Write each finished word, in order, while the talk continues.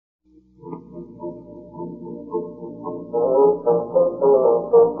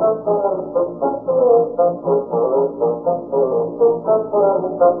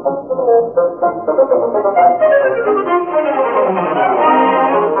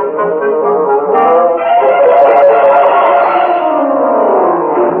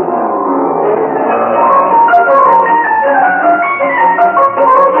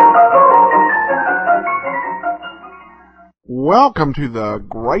Welcome to the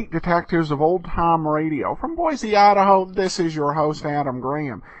Great Detectives of Old Time Radio. From Boise, Idaho, this is your host, Adam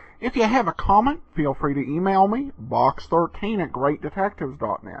Graham. If you have a comment, feel free to email me,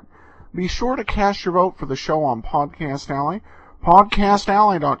 box13@greatdetectives.net. Be sure to cast your vote for the show on Podcast Alley,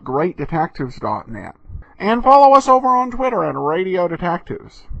 podcastalley.greatdetectives.net. And follow us over on Twitter at Radio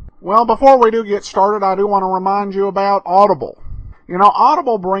Detectives. Well, before we do get started, I do want to remind you about Audible. You know,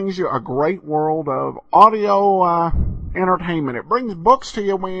 Audible brings you a great world of audio entertainment. It brings books to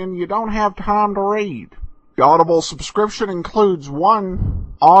you when you don't have time to read. The Audible subscription includes one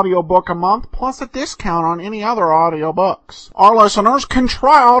audiobook a month, plus a discount on any other audiobooks. Our listeners can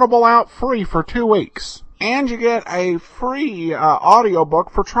try Audible out free for 2 weeks, and you get a free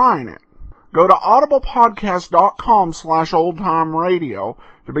audiobook for trying it. Go to audiblepodcast.com/oldtimeradio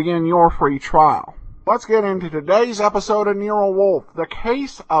to begin your free trial. Let's get into today's episode of Nero Wolfe, the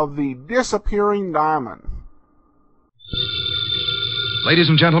case of the disappearing diamond. Ladies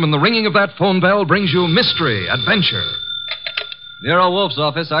and gentlemen, the ringing of that phone bell brings you mystery, adventure. Nero Wolfe's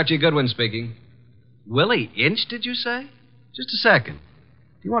office, Archie Goodwin speaking. Willie Inch, did you say? Just a second.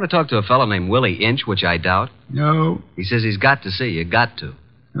 Do you want to talk to a fellow named Willie Inch, which I doubt? No. He says he's got to see you. Got to.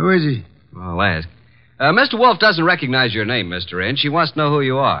 Who is he? I'll ask. Mr. Wolfe doesn't recognize your name, Mr. Inch. He wants to know who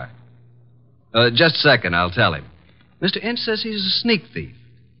you are. Just a second, I'll tell him. Mr. Inch says he's a sneak thief.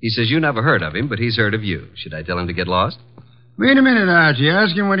 He says you never heard of him, but he's heard of you. Should I tell him to get lost? Wait a minute, Archie.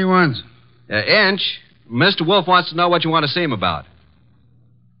 Ask him what he wants. Inch, Mr. Wolfe wants to know what you want to see him about.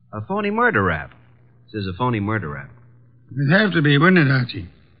 A phony murder rap. Says a phony murder rap. It'd have to be, wouldn't it, Archie?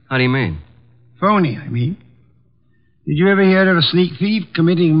 How do you mean? Phony, I mean. Did you ever hear of a sneak thief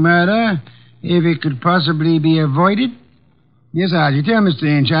committing murder if it could possibly be avoided? Yes, Archie. Tell Mr.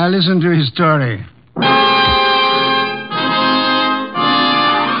 Inch. I'll listen to his story.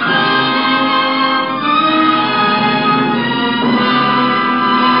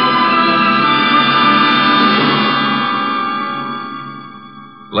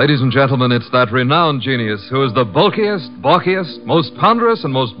 Ladies and gentlemen, it's that renowned genius who is the bulkiest, balkiest, most ponderous,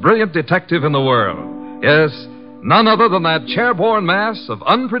 and most brilliant detective in the world. Yes, none other than that chair-borne mass of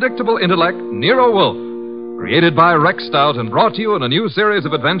unpredictable intellect, Nero Wolfe. Created by Rex Stout and brought to you in a new series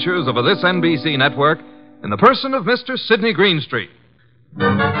of adventures over this NBC network in the person of Mr. Sidney Greenstreet.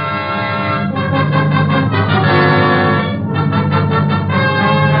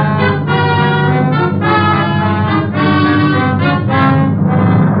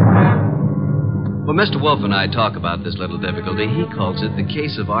 When Mr. Wolfe and I talk about this little difficulty, he calls it the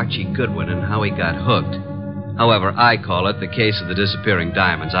case of Archie Goodwin and how he got hooked. However, I call it the case of the disappearing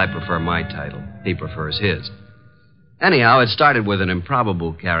diamonds. I prefer my title. He prefers his. Anyhow, it started with an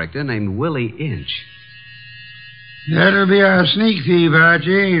improbable character named Willie Inch. That'll be our sneak thief,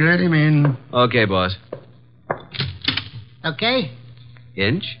 Archie. Let him in. Okay, boss. Okay?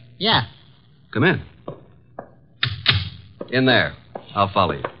 Inch? Yeah. Come in. In there. I'll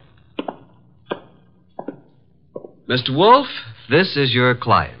follow you. Mr. Wolfe, this is your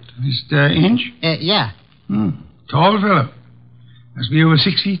client. Mr. Inch? Yeah. Tall fellow. Must be over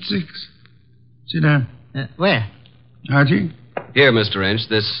 6'6". Sit down. Where? Archie? Here, Mr. Inch.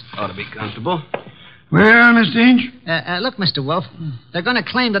 This ought to be comfortable. Well, Mr. Inch? Look, Mr. Wolfe, they're going to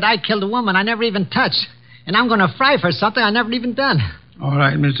claim that I killed a woman I never even touched. And I'm going to fry for something I never even done. All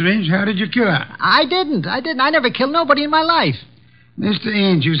right, Mr. Inch. How did you kill her? I didn't. I never killed nobody in my life. Mr.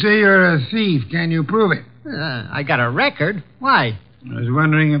 Inch, you say you're a thief. Can you prove it? I got a record. Why? I was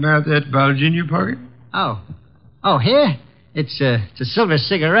wondering about that bulge in your pocket. Oh, here? It's a silver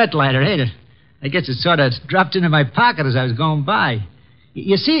cigarette lighter, ain't it? I guess it sort of dropped into my pocket as I was going by.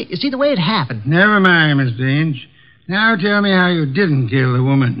 You see the way it happened. Never mind, Mr. Inch. Now tell me how you didn't kill the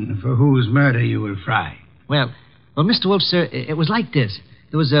woman for whose murder you will fry. Well, Mr. Wolfe, sir, it was like this.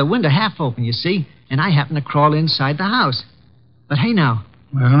 There was a window half open, you see, and I happened to crawl inside the house. But hey, now.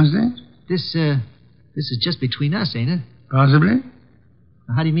 Well, Mr. Inch? This is just between us, ain't it? Possibly.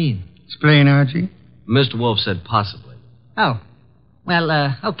 How do you mean? Explain, Archie. Mr. Wolfe said possibly. Oh.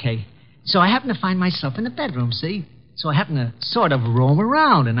 Well, okay. So I happen to find myself in the bedroom, see? So I happen to sort of roam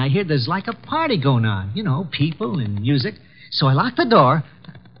around, and I hear there's like a party going on. You know, people and music. So I lock the door.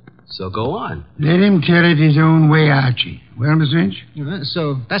 So go on. Let him tell it his own way, Archie. Well, Mr. Inch?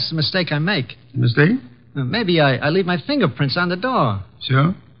 So that's the mistake I make. Mistake? Maybe I leave my fingerprints on the door.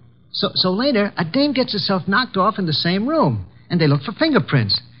 So? So later, a dame gets herself knocked off in the same room, and they look for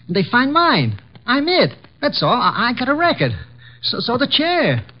fingerprints, and they find mine. I'm it. That's all. I got a record. So the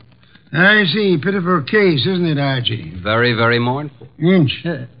chair. I see. Pitiful case, isn't it, Archie? Very, very mournful. Inch.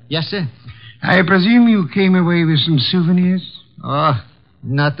 Yes, sir? I presume you came away with some souvenirs? Oh,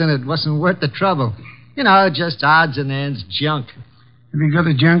 nothing. It wasn't worth the trouble. You know, just odds and ends, junk. Have you got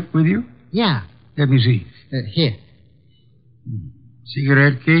the junk with you? Yeah. Let me see. Here.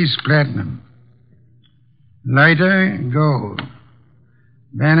 Cigarette case, platinum. Lighter, gold.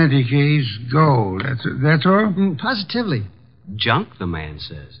 Vanity case, gold. That's all? Positively. Junk, the man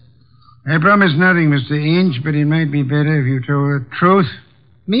says. I promise nothing, Mr. Inch, but it might be better if you told the truth.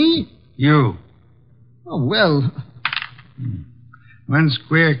 Me? You. Oh, well, One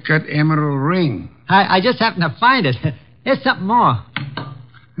square-cut emerald ring. I just happened to find it. Here's something more.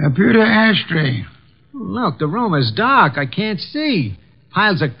 A pewter ashtray. Look, the room is dark. I can't see.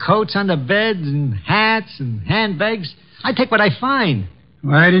 Piles of coats under beds and hats and handbags. I take what I find.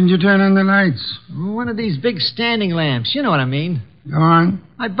 Why didn't you turn on the lights? One of these big standing lamps. You know what I mean. Go on.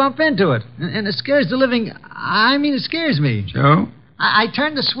 I bump into it, and it scares the living... it scares me. So? I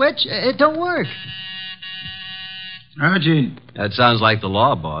turn the switch. It don't work. Archie. That sounds like the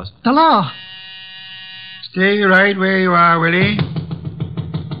law, boss. The law. Stay right where you are, Willie.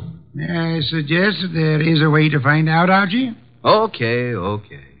 May I suggest that there is a way to find out, Archie? Okay.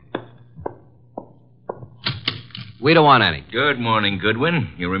 We don't want any. Good morning,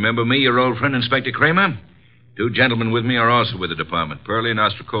 Goodwin. You remember me, your old friend, Inspector Kramer? 2 gentlemen with me are also with the department, Pearlie and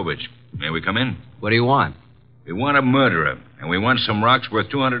Ostrakovich. May we come in? What do you want? We want a murderer, and we want some rocks worth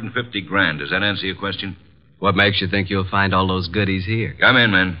 $250,000. Does that answer your question? What makes you think you'll find all those goodies here? Come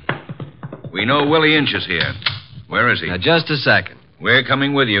in, men. We know Willie Inch is here. Where is he? Now, just a second. We're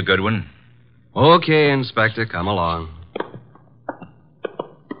coming with you, Goodwin. Okay, Inspector, come along.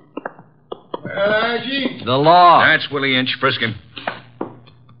 Well, Archie? The law. That's Willie Inch. Frisk him.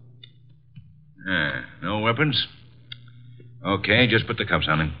 No weapons? Okay, just put the cuffs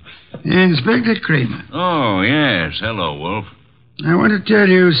on him. Inspector Kramer. Oh, yes. Hello, Wolf. I want to tell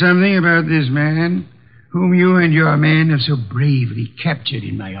you something about this man whom you and your men have so bravely captured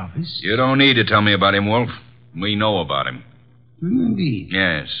in my office. You don't need to tell me about him, Wolf. We know about him. Indeed.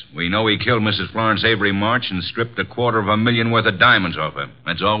 Yes. We know he killed Mrs. Florence Avery March and stripped $250,000 worth of diamonds off her.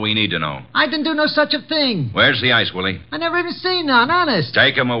 That's all we need to know. I didn't do no such a thing. Where's the ice, Willie? I never even seen none, honest.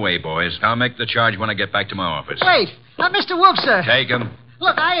 Take him away, boys. I'll make the charge when I get back to my office. Wait. Mr. Wolfe, sir. Take him.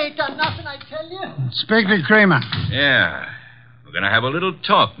 Look, I ain't done nothing, I tell you. Inspector Kramer. Yeah. We're going to have a little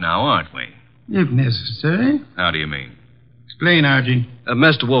talk now, aren't we? If necessary. How do you mean? Explain, Archie.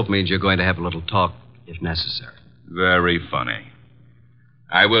 Mr. Wolfe means you're going to have a little talk, if necessary. Very funny.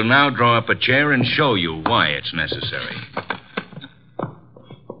 I will now draw up a chair and show you why it's necessary.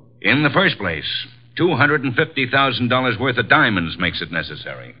 In the first place, $250,000 worth of diamonds makes it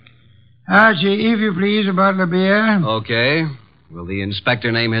necessary. Archie, if you please, a bottle of beer. Okay. Will the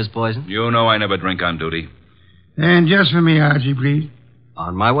inspector name his poison? You know I never drink on duty. And just for me, Archie, please.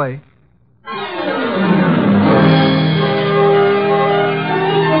 On my way.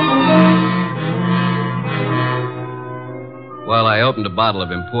 While I opened a bottle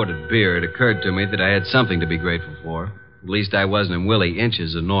of imported beer, it occurred to me that I had something to be grateful for. At least I wasn't in Willie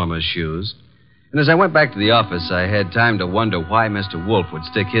Inch's enormous shoes. And as I went back to the office, I had time to wonder why Mr. Wolfe would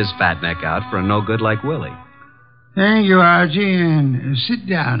stick his fat neck out for a no-good like Willie. Thank you, Archie, and sit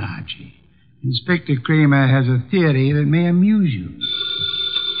down, Archie. Inspector Kramer has a theory that may amuse you.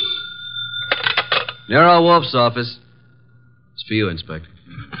 Nero Wolfe's office. It's for you, Inspector.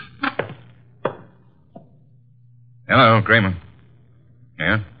 Hello, Kramer.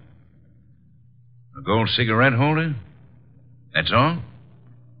 Yeah? A gold cigarette holder? That's all?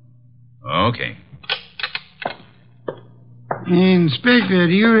 Okay. Inspector,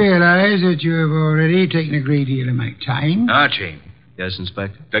 do you realize that you have already taken a great deal of my time? Archie, Yes,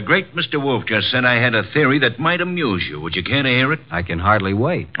 Inspector? the great Mr. Wolfe just said I had a theory that might amuse you. Would you care to hear it? I can hardly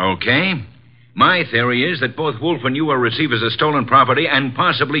wait. Okay. My theory is that both Wolfe and you are receivers of stolen property and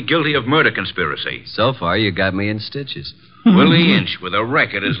possibly guilty of murder conspiracy. So far, you got me in stitches. Willie Inch, with a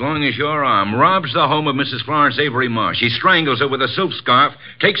record as long as your arm, robs the home of Mrs. Florence Avery Marsh. He strangles her with a silk scarf,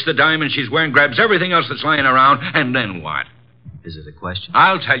 takes the diamond she's wearing, grabs everything else that's lying around, and then what? Is it a question?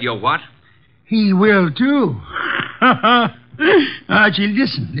 I'll tell you what. He will, too. Archie,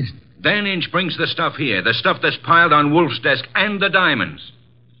 listen. Then Inch brings the stuff here, the stuff that's piled on Wolfe's desk, and the diamonds.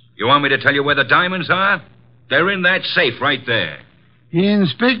 You want me to tell you where the diamonds are? They're in that safe right there.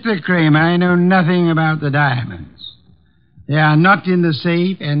 Inspector Kramer, I know nothing about the diamonds. They are not in the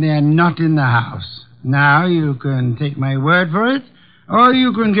safe, and they are not in the house. Now, you can take my word for it, or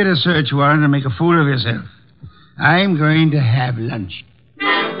you can get a search warrant and make a fool of yourself. I'm going to have lunch.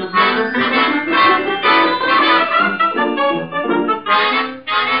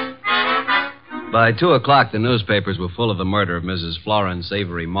 By 2 o'clock, the newspapers were full of the murder of Mrs. Florence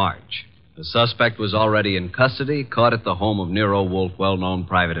Avery March. The suspect was already in custody, caught at the home of Nero Wolfe, well-known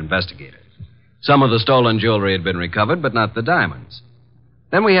private investigator. Some of the stolen jewelry had been recovered, but not the diamonds.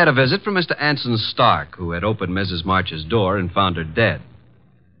 Then we had a visit from Mr. Anson Stark, who had opened Mrs. March's door and found her dead.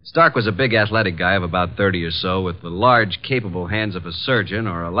 Stark was a big athletic guy of about 30 or so with the large, capable hands of a surgeon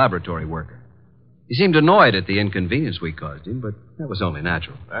or a laboratory worker. He seemed annoyed at the inconvenience we caused him, but that was only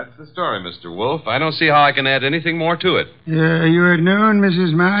natural. That's the story, Mr. Wolfe. I don't see how I can add anything more to it. You had known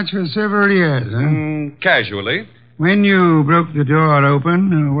Mrs. March for several years, huh? Casually. When you broke the door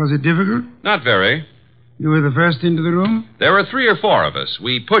open, was it difficult? Not very. You were the first into the room? There were 3 or 4 of us.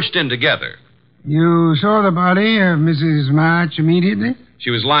 We pushed in together. You saw the body of Mrs. March immediately? She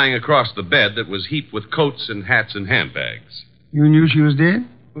was lying across the bed that was heaped with coats and hats and handbags. You knew she was dead?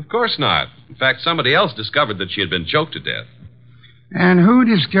 Of course not. In fact, somebody else discovered that she had been choked to death. And who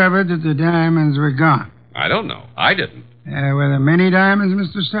discovered that the diamonds were gone? I don't know. I didn't. Were there many diamonds,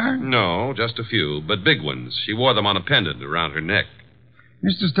 Mr. Stark? No, just a few, but big ones. She wore them on a pendant around her neck.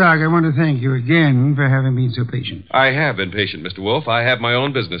 Mr. Stark, I want to thank you again for having been so patient. I have been patient, Mr. Wolfe. I have my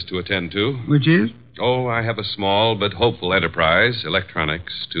own business to attend to. Which is? Oh, I have a small but hopeful enterprise.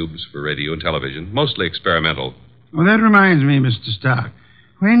 Electronics, tubes for radio and television, mostly experimental. Well, that reminds me, Mr. Stark.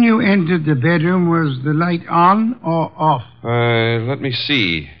 When you entered the bedroom, was the light on or off? Let me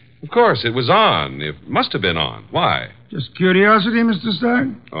see. Of course, it was on. It must have been on. Why? Just curiosity, Mr. Stark.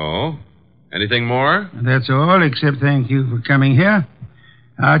 Oh? Anything more? That's all, except thank you for coming here.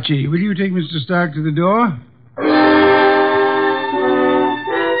 Archie, will you take Mr. Stark to the door?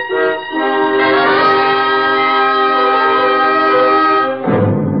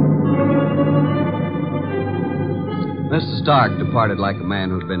 Mr. Stark departed like a man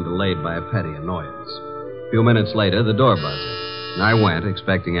who'd been delayed by a petty annoyance. A few minutes later, the door buzzed, and I went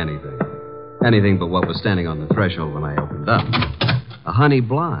expecting anything. Anything but what was standing on the threshold when I opened up. A honey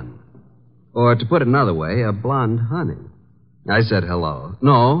blonde. Or, to put it another way, a blonde honey. I said hello.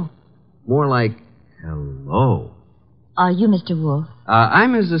 No, more like hello. Are you Mr. Wolfe?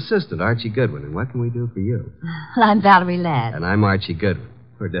 I'm his assistant, Archie Goodwin, and what can we do for you? Well, I'm Valerie Ladd. And I'm Archie Goodwin.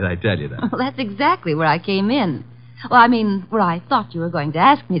 Or did I tell you that? Well, that's exactly where I came in. Well, I mean, where I thought you were going to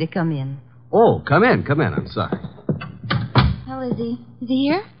ask me to come in. Oh, come in. I'm sorry. Well, is he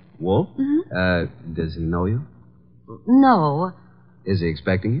here? Wolf? Mm-hmm. Does he know you? No. Is he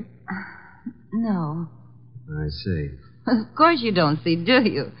expecting you? No. I see. Of course you don't see, do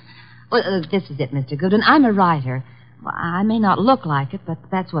you? Well, this is it, Mr. Goodwin. I'm a writer. Well, I may not look like it, but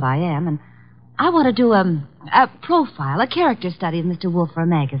that's what I am, and I want to do a profile, a character study of Mr. Wolfe for a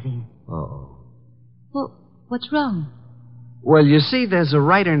magazine. Uh-oh. Well, what's wrong? Well, you see, there's a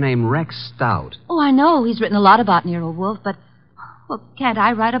writer named Rex Stout. Oh, I know. He's written a lot about Nero Wolfe, but, well, can't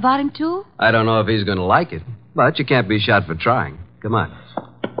I write about him, too? I don't know if he's going to like it, but you can't be shot for trying. Come on.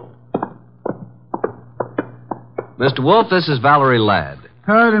 Mr. Wolfe, this is Valerie Ladd.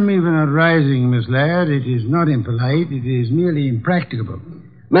 Pardon me for not rising, Miss Ladd. It is not impolite. It is merely impracticable.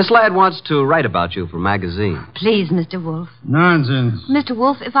 Miss Ladd wants to write about you for a magazine. Please, Mr. Wolfe. Nonsense. Mr.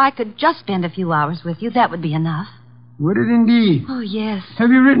 Wolfe, if I could just spend a few hours with you, that would be enough. Would it indeed? Oh, yes. Have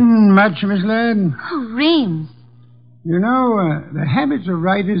you written much, Miss Ladd? Oh, reams. You know, the habits of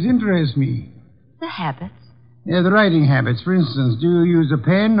writers interest me. The habits? Yeah, the writing habits. For instance, do you use a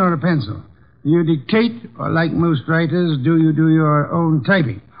pen or a pencil? Do you dictate, or like most writers, do you do your own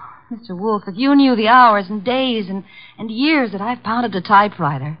typing? Mr. Wolfe, if you knew the hours and days and years that I've pounded a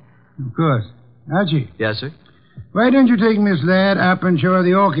typewriter. Of course. Archie. Yes, sir? Why don't you take Miss Ladd up and show her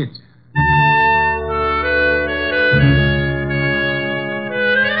the orchids?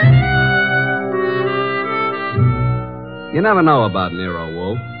 You never know about Nero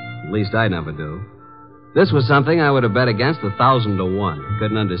Wolfe. At least I never do. This was something I would have bet against 1,000 to 1.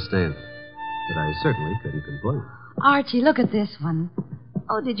 Couldn't understand it. But I certainly couldn't complain. Archie, look at this one.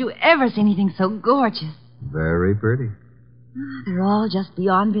 Oh, did you ever see anything so gorgeous? Very pretty. They're all just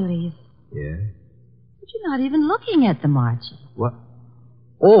beyond belief. Yeah? But you're not even looking at them, Archie. What?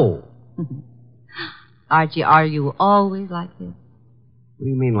 Oh! Archie, are you always like this? What do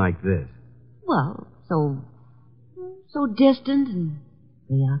you mean like this? Well, so distant and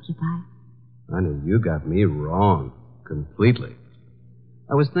preoccupied. Honey, you got me wrong. Completely.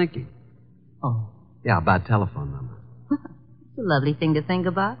 I was thinking. Oh. Yeah, about telephone numbers. It's a lovely thing to think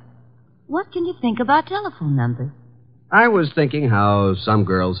about. What can you think about telephone numbers? I was thinking how some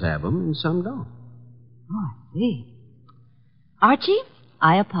girls have them and some don't. Oh, I see. Archie,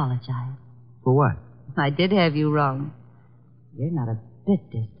 I apologize. For what? I did have you wrong. You're not a bit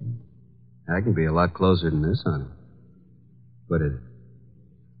distant. I can be a lot closer than this, honey. What is it?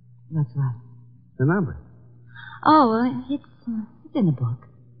 What's what? The number. Oh, it's in the book.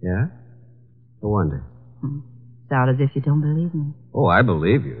 Yeah? No wonder. Sound as if you don't believe me. Oh, I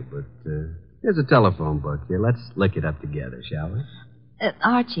believe you, but here's a telephone book here. Let's look it up together, shall we?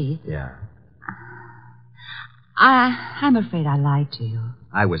 Archie, Yeah. I'm afraid I lied to you.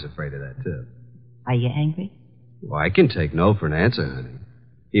 I was afraid of that, too. Are you angry? Well, I can take no for an answer, honey.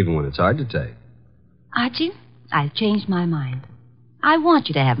 Even when it's hard to take. Archie, I've changed my mind. I want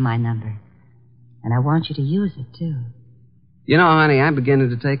you to have my number. And I want you to use it, too. You know, honey, I'm beginning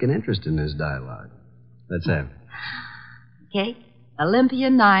to take an interest in this dialogue. Let's have it. Okay. Olympia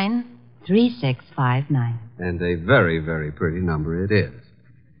 93659. And a very, very pretty number it is.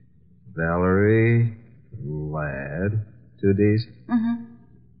 Valerie Ladd. 2 D's? Mm-hmm.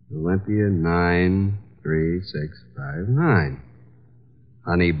 Olympia 93659.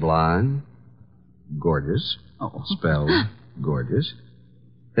 Honey blonde. Gorgeous. Oh. Spelled gorgeous.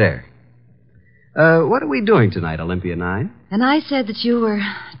 There. What are we doing tonight, Olympia 9? And I said that you were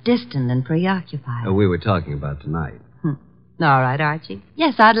distant and preoccupied. We were talking about tonight. All right, Archie.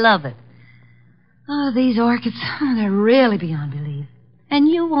 Yes, I'd love it. Oh, these orchids, they're really beyond belief. And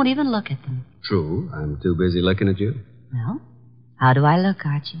you won't even look at them. True. I'm too busy looking at you. Well, how do I look,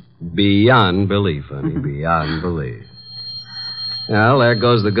 Archie? Beyond belief, honey. Beyond belief. Well, there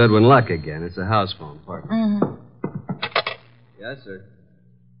goes the Goodwin luck again. It's a house phone, partner. Mm-hmm. Yes, sir.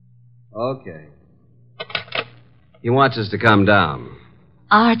 Okay. He wants us to come down.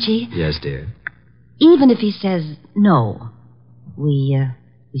 Archie, Yes, dear. even if he says no, we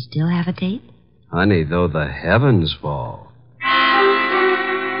still have a date? Honey, though the heavens fall.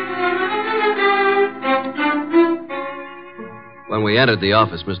 When we entered the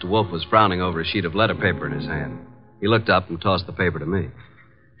office, Mr. Wolfe was frowning over a sheet of letter paper in his hand. He looked up and tossed the paper to me.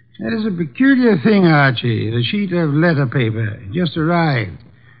 That is a peculiar thing, Archie. The sheet of letter paper just arrived.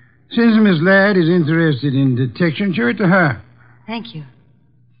 Since Miss Ladd is interested in detection, show it to her. Thank you.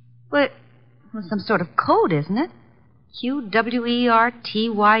 Well, some sort of code, isn't it?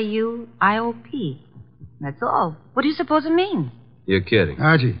 QWERTYUIOP. That's all. What do you suppose it means? You're kidding.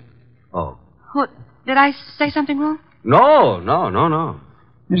 Archie. Oh. What, did I say something wrong? No.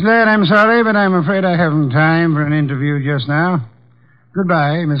 Miss Ladd, I'm sorry, but I'm afraid I haven't time for an interview just now.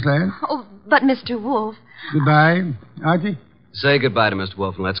 Goodbye, Miss Ladd. Oh, but Mr. Wolfe. Goodbye, Archie. Say goodbye to Mr.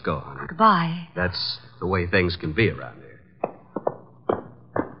 Wolfe and let's go, honey. Goodbye. That's the way things can be around here.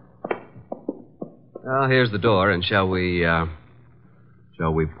 Well, here's the door, and shall we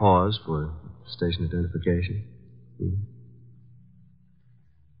pause for station identification?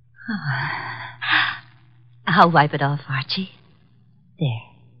 I'll wipe it off, Archie. There.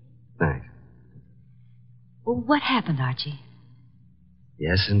 Thanks. Well, what happened, Archie?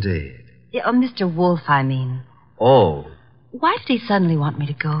 Yes, indeed. Yeah, Mr. Wolfe, I mean. Oh. Why did he suddenly want me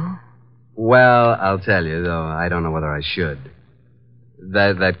to go? Well, I'll tell you, though I don't know whether I should.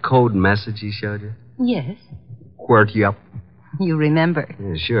 That code message he showed you? Yes. Quirt you up? You remember.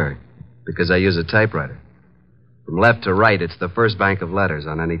 Yeah, sure. Because I use a typewriter. From left to right, it's the first bank of letters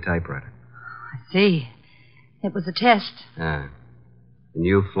on any typewriter. I see. It was a test. Ah. And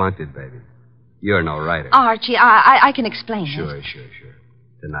you flunked it, baby. You're no writer. Archie, I can explain it. Sure.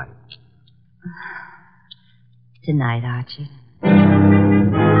 Tonight. Tonight, Archie.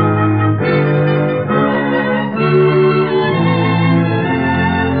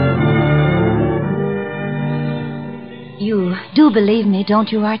 You do believe me, don't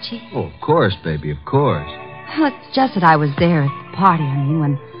you, Archie? Oh, of course, baby, of course. Well, it's just that I was there at the party,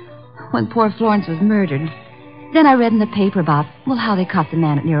 when poor Florence was murdered. Then I read in the paper about, how they caught the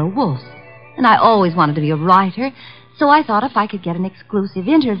man at Nero Wolfe's. And I always wanted to be a writer, so I thought if I could get an exclusive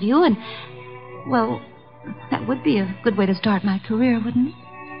interview and, that would be a good way to start my career, wouldn't it?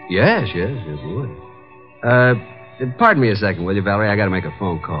 Yes, it would. Pardon me a second, will you, Valerie? I got to make a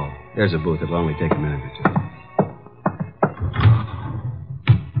phone call. There's a booth. It'll only take a minute or two.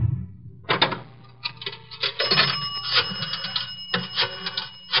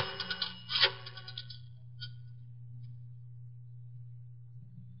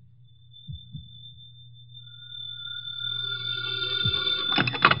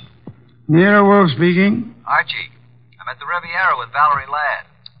 Nero Wolfe speaking. Archie, I'm at the Riviera with Valerie Ladd.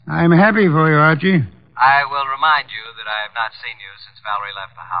 I'm happy for you, Archie. I will remind you that I have not seen you since Valerie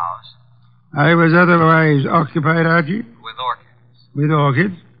left the house. I was otherwise occupied, Archie. With orchids. With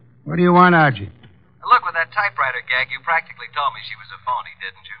orchids? What do you want, Archie? Look, with that typewriter gag, you practically told me she was a phony,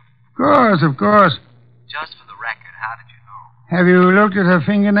 didn't you? Of course. Just for the record, how did you know? Have you looked at her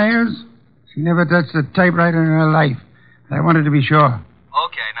fingernails? She never touched a typewriter in her life. I wanted to be sure.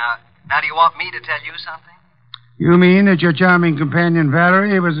 Okay, now do you want me to tell you something? You mean that your charming companion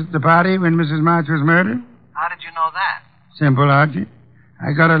Valerie was at the party when Mrs. March was murdered? How did you know that? Simple, Archie.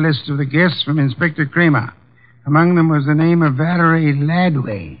 I got a list of the guests from Inspector Kramer. Among them was the name of Valerie Ladd.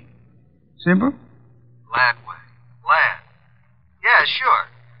 Simple? Ladd. Yeah, Yeah, sure.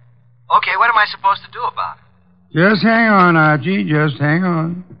 Okay, what am I supposed to do about it? Just hang on, Archie. Just hang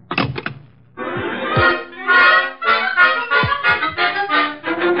on.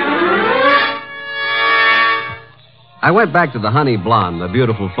 I went back to the honey blonde, the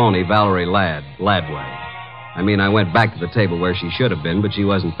beautiful phony Valerie Ladway. I mean, I went back to the table where she should have been, but she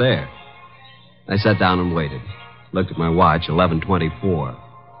wasn't there. I sat down and waited. Looked at my watch, 11:24.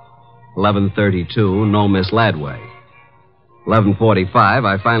 11:32, no Miss Ladway. 11:45,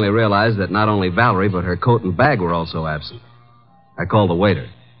 I finally realized that not only Valerie, but her coat and bag were also absent. I called the waiter.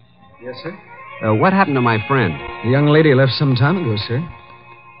 Yes, sir? What happened to my friend? The young lady left some time ago, sir.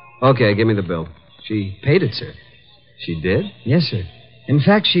 Okay, give me the bill. She paid it, sir. She did? Yes, sir. In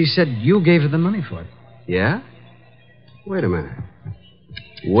fact, she said you gave her the money for it. Yeah? Wait a minute.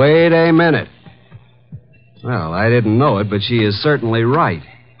 Wait a minute. Well, I didn't know it, but she is certainly right.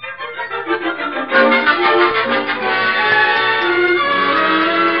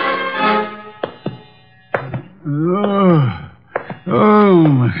 Oh,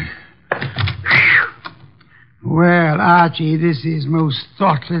 my. Well, Archie, this is most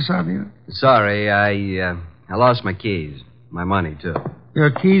thoughtless of you. Sorry, I lost my keys. My money, too. Your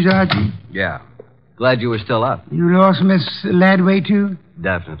keys, Archie? Yeah. Glad you were still up. You lost Miss Ladway, too?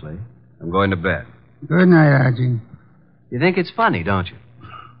 Definitely. I'm going to bed. Good night, Archie. You think it's funny, don't you?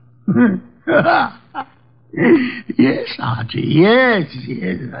 Yes, Archie. Yes,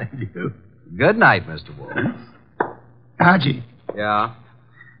 I do. Good night, Mr. Wolfe. Archie. Yeah?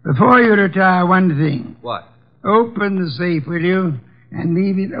 Before you retire, one thing. What? Open the safe, will you? And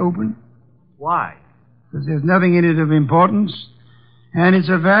leave it open. Why? Because there's nothing in it of importance. And it's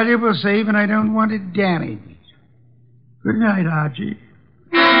a valuable safe, and I don't want it damaged. Good night, Archie.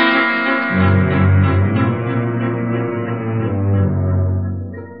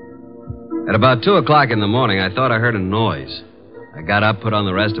 At about 2 o'clock in the morning, I thought I heard a noise. I got up, put on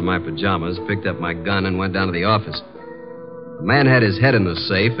the rest of my pajamas, picked up my gun, and went down to the office. The man had his head in the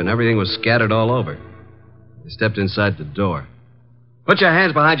safe, and everything was scattered all over. I stepped inside the door. Put your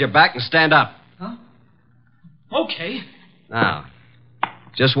hands behind your back and stand up. Huh? Okay. Now,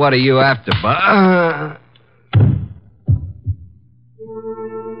 just what are you after,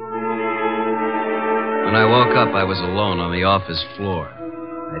 When I woke up, I was alone on the office floor.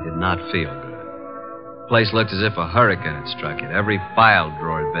 I did not feel good. The place looked as if a hurricane had struck it. Every file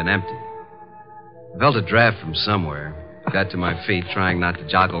drawer had been empty. I felt a draft from somewhere. Got to my feet, trying not to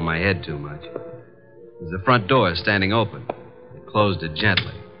joggle my head too much. There was the front door standing open. I closed it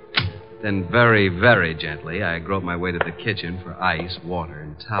gently. Then very, very gently, I groped my way to the kitchen for ice, water,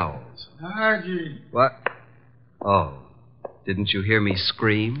 and towels. Archie. What? Oh, didn't you hear me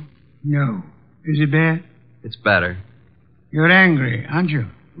scream? No. Is it bad? It's better. You're angry, aren't you?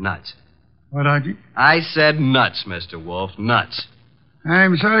 Nuts. What, Archie? I said nuts, Mr. Wolfe. Nuts.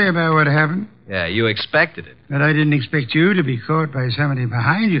 I'm sorry about what happened. Yeah, you expected it. But I didn't expect you to be caught by somebody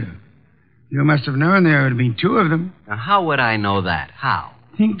behind you. You must have known there would have been two of them. Now, how would I know that? How?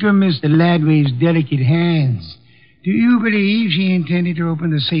 Think of Mr. Ladway's delicate hands. Do you believe she intended to open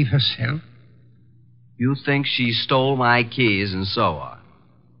the safe herself? You think she stole my keys and so on?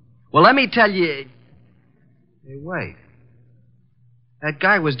 Well, let me tell you... Hey, wait. That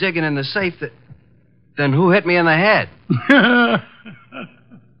guy was digging in the safe that... Then who hit me in the head?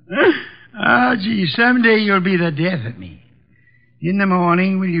 Gee, someday you'll be the death of me. In the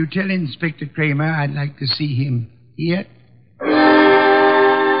morning, will you tell Inspector Kramer I'd like to see him here?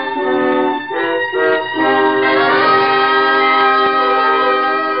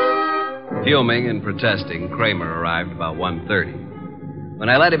 Fuming and protesting, Kramer arrived about 1:30. When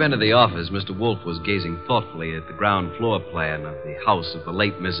I let him into the office, Mr. Wolfe was gazing thoughtfully at the ground floor plan of the house of the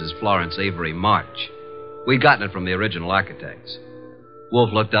late Mrs. Florence Avery March. We'd gotten it from the original architects.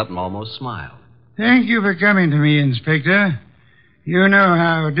 Wolfe looked up and almost smiled. Thank you for coming to me, Inspector. You know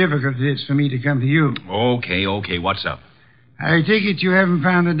how difficult it is for me to come to you. Okay, what's up? I take it you haven't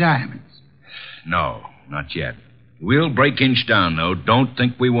found the diamonds. No, not yet. We'll break inch down, though. Don't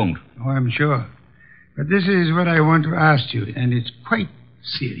think we won't. Oh, I'm sure. But this is what I want to ask you, and it's quite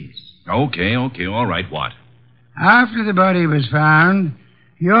serious. Okay, all right, what? After the body was found,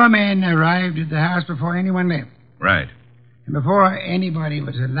 your men arrived at the house before anyone left. Right. And before anybody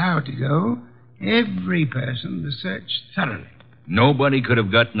was allowed to go, every person was searched thoroughly. Nobody could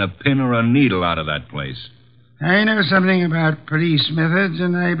have gotten a pin or a needle out of that place. I know something about police methods,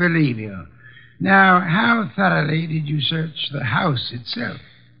 and I believe you. Now, how thoroughly did you search the house itself?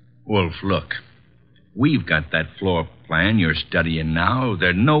 Wolf, look. We've got that floor plan you're studying now. There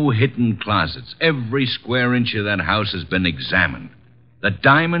are no hidden closets. Every square inch of that house has been examined. The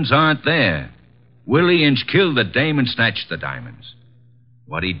diamonds aren't there. Willie Inch killed the dame and snatched the diamonds.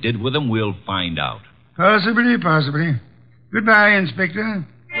 What he did with them, we'll find out. Possibly. Goodbye, Inspector.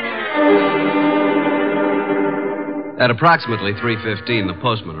 At approximately 3:15, the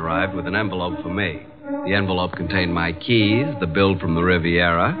postman arrived with an envelope for me. The envelope contained my keys, the bill from the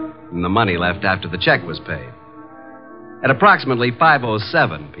Riviera, and the money left after the check was paid. At approximately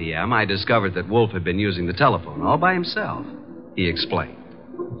 5:07 p.m., I discovered that Wolfe had been using the telephone all by himself. He explained.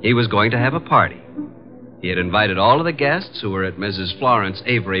 He was going to have a party. He had invited all of the guests who were at Mrs. Florence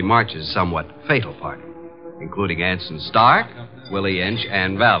Avery March's somewhat fatal party, including Anson Stark, Willie Inch,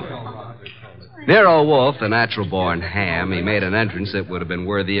 and Valerie. Nero Wolfe, the natural-born ham, he made an entrance that would have been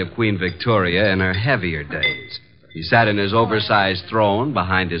worthy of Queen Victoria in her heavier days. He sat in his oversized throne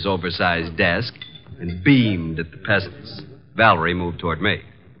behind his oversized desk and beamed at the peasants. Valerie moved toward me.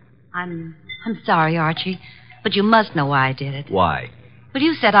 I'm sorry, Archie, but you must know why I did it. Why? Well,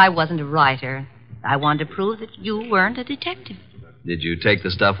 you said I wasn't a writer. I wanted to prove that you weren't a detective. Did you take the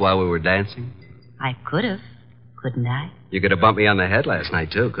stuff while we were dancing? I could have, couldn't I? You could have bumped me on the head last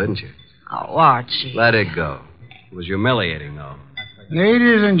night, too, couldn't you? Oh, Archie. Let it go. It was humiliating, though.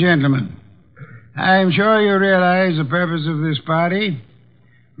 Ladies and gentlemen, I'm sure you realize the purpose of this party.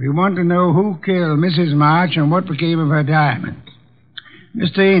 We want to know who killed Mrs. March and what became of her diamonds.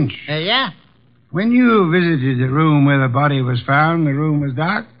 Mr. Inch. Yeah? When you visited the room where the body was found, the room was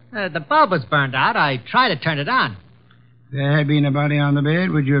dark? The bulb was burned out. I tried to turn it on. There had been a body on the bed.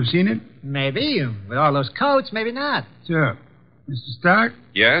 Would you have seen it? Maybe. With all those coats, maybe not. Sure. Mr. Stark?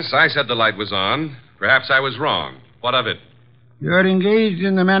 Yes, I said the light was on. Perhaps I was wrong. What of it? You're engaged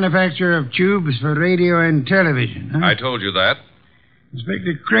in the manufacture of tubes for radio and television, huh? I told you that.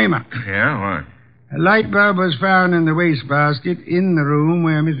 Inspector Kramer. Yeah, what? A light bulb was found in the wastebasket in the room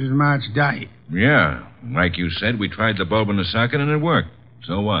where Mrs. March died. Yeah. Like you said, we tried the bulb in the socket and it worked.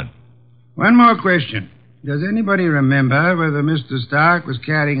 So what? One more question. Does anybody remember whether Mr. Stark was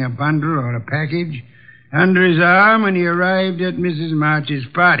carrying a bundle or a package under his arm when he arrived at Mrs. March's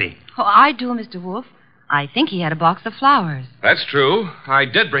party? Oh, I do, Mr. Wolfe. I think he had a box of flowers. That's true. I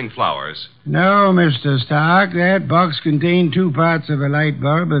did bring flowers. No, Mr. Stark. That box contained 2 parts of a light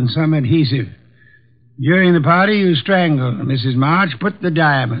bulb and some adhesive. During the party, you strangled Mrs. March, put the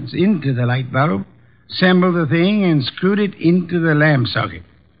diamonds into the light bulb, assembled the thing, and screwed it into the lamp socket.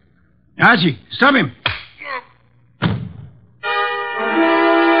 Archie, stop him!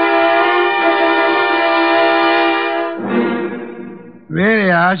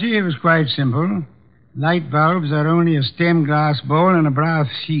 Really, Archie, it was quite simple. Light bulbs are only a stem glass bowl and a brass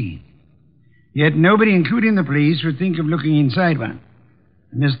sheath. Yet nobody, including the police, would think of looking inside one.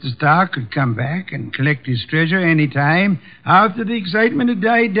 Mr. Stark could come back and collect his treasure any time after the excitement had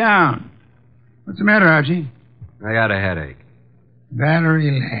died down. What's the matter, Archie? I got a headache.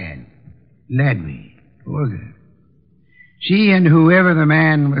 Valerie Ladby. Poor girl. She and whoever the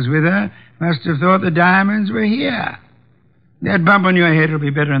man was with her must have thought the diamonds were here. That bump on your head will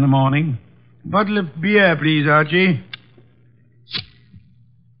be better in the morning. A bottle of beer, please, Archie.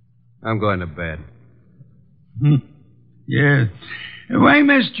 I'm going to bed. Yes. Why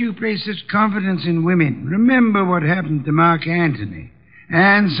must you place such confidence in women? Remember what happened to Mark Antony,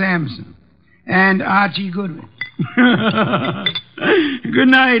 and Sampson, and Archie Goodwin. Good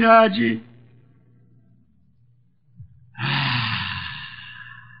night, Archie.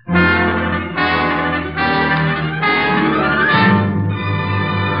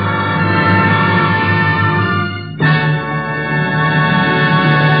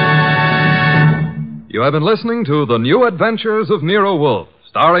 You have been listening to The New Adventures of Nero Wolfe,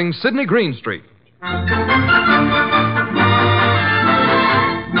 starring Sidney Greenstreet.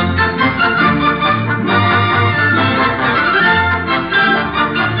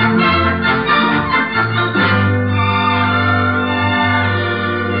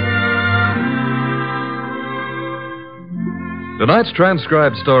 Tonight's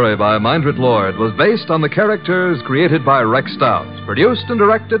transcribed story by Mindred Lord was based on the characters created by Rex Stout, produced and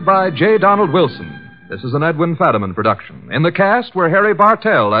directed by J. Donald Wilson. This is an Edwin Fadiman production. In the cast were Harry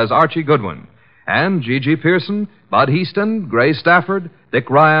Bartell as Archie Goodwin, and G.G. Pearson, Bud Heaston, Gray Stafford, Dick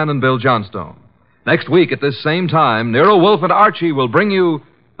Ryan, and Bill Johnstone. Next week at this same time, Nero Wolfe and Archie will bring you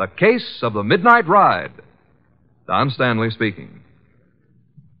The Case of the Midnight Ride. Don Stanley speaking.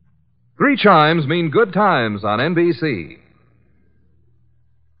 3 chimes mean good times on NBC.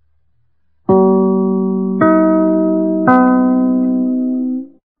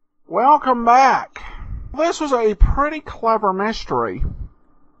 Welcome back. This was a pretty clever mystery.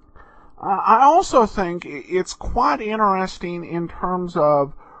 I also think it's quite interesting in terms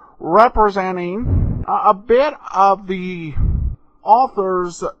of representing a bit of the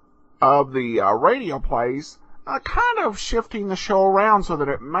authors of the radio plays kind of shifting the show around so that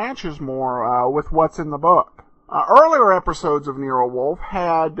it matches more with what's in the book. Earlier episodes of Nero Wolfe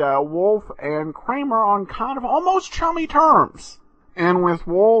had Wolfe and Kramer on kind of almost chummy terms, and with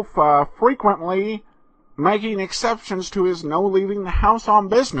Wolfe frequently making exceptions to his no leaving the house on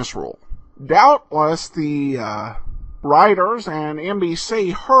business rule. Doubtless the writers and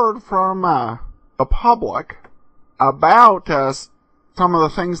NBC heard from the public about some of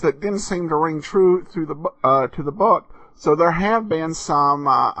the things that didn't seem to ring true through to the book, so there have been some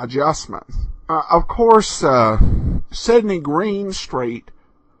adjustments. Of course, Sidney Greenstreet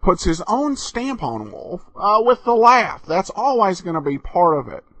puts his own stamp on Wolfe with the laugh. That's always going to be part of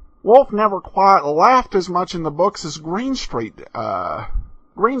it. Wolfe never quite laughed as much in the books as Greenstreet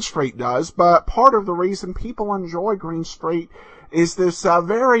does, but part of the reason people enjoy Greenstreet is this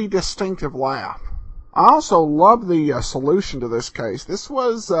very distinctive laugh. I also love the solution to this case. This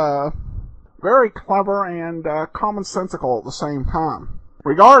was very clever and commonsensical at the same time.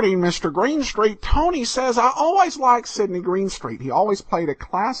 Regarding Mr. Greenstreet, Tony says, I always liked Sidney Greenstreet. He always played a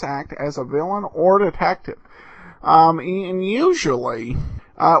class act as a villain or detective. And usually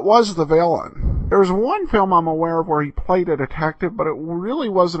was the villain. There's one film I'm aware of where he played a detective, but it really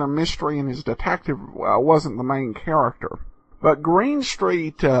wasn't a mystery and his detective wasn't the main character. But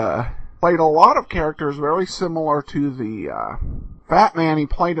Greenstreet played a lot of characters very similar to the fat man he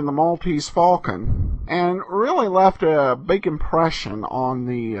played in The Maltese Falcon, and really left a big impression on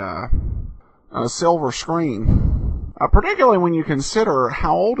the silver screen, particularly when you consider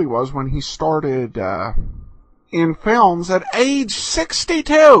how old he was when he started in films at age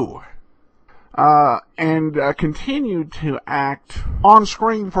 62, and continued to act on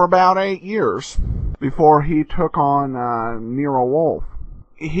screen for about 8 years before he took on Nero Wolfe.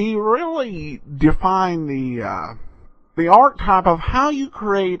 He really defined the archetype of how you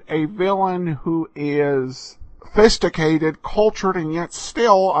create a villain who is sophisticated, cultured, and yet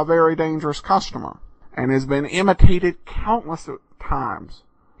still a very dangerous customer, and has been imitated countless times.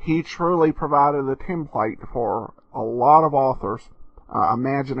 He truly provided the template for a lot of authors'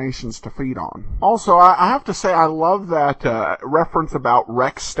 imaginations to feed on. Also, I have to say I love that reference about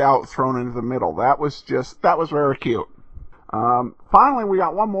Rex Stout thrown into the middle. That was very cute. Finally, we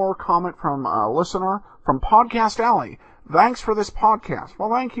got one more comment from a listener from Podcast Alley. Thanks for this podcast. Well,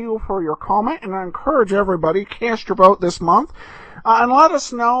 thank you for your comment, and I encourage everybody to cast your vote this month. And let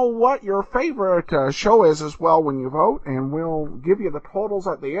us know what your favorite show is as well when you vote, and we'll give you the totals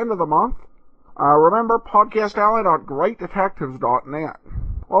at the end of the month. Remember, podcastalley.greatdetectives.net.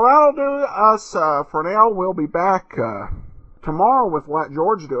 Well, that'll do us for now. We'll be back tomorrow with Let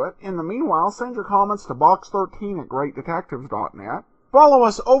George Do It. In the meanwhile, send your comments to box13@greatdetectives.net. Follow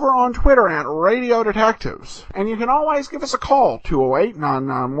us over on Twitter at Radio Detectives. And you can always give us a call,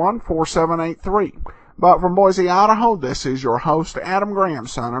 208-991-4783. But from Boise, Idaho, this is your host, Adam Graham,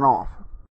 signing off.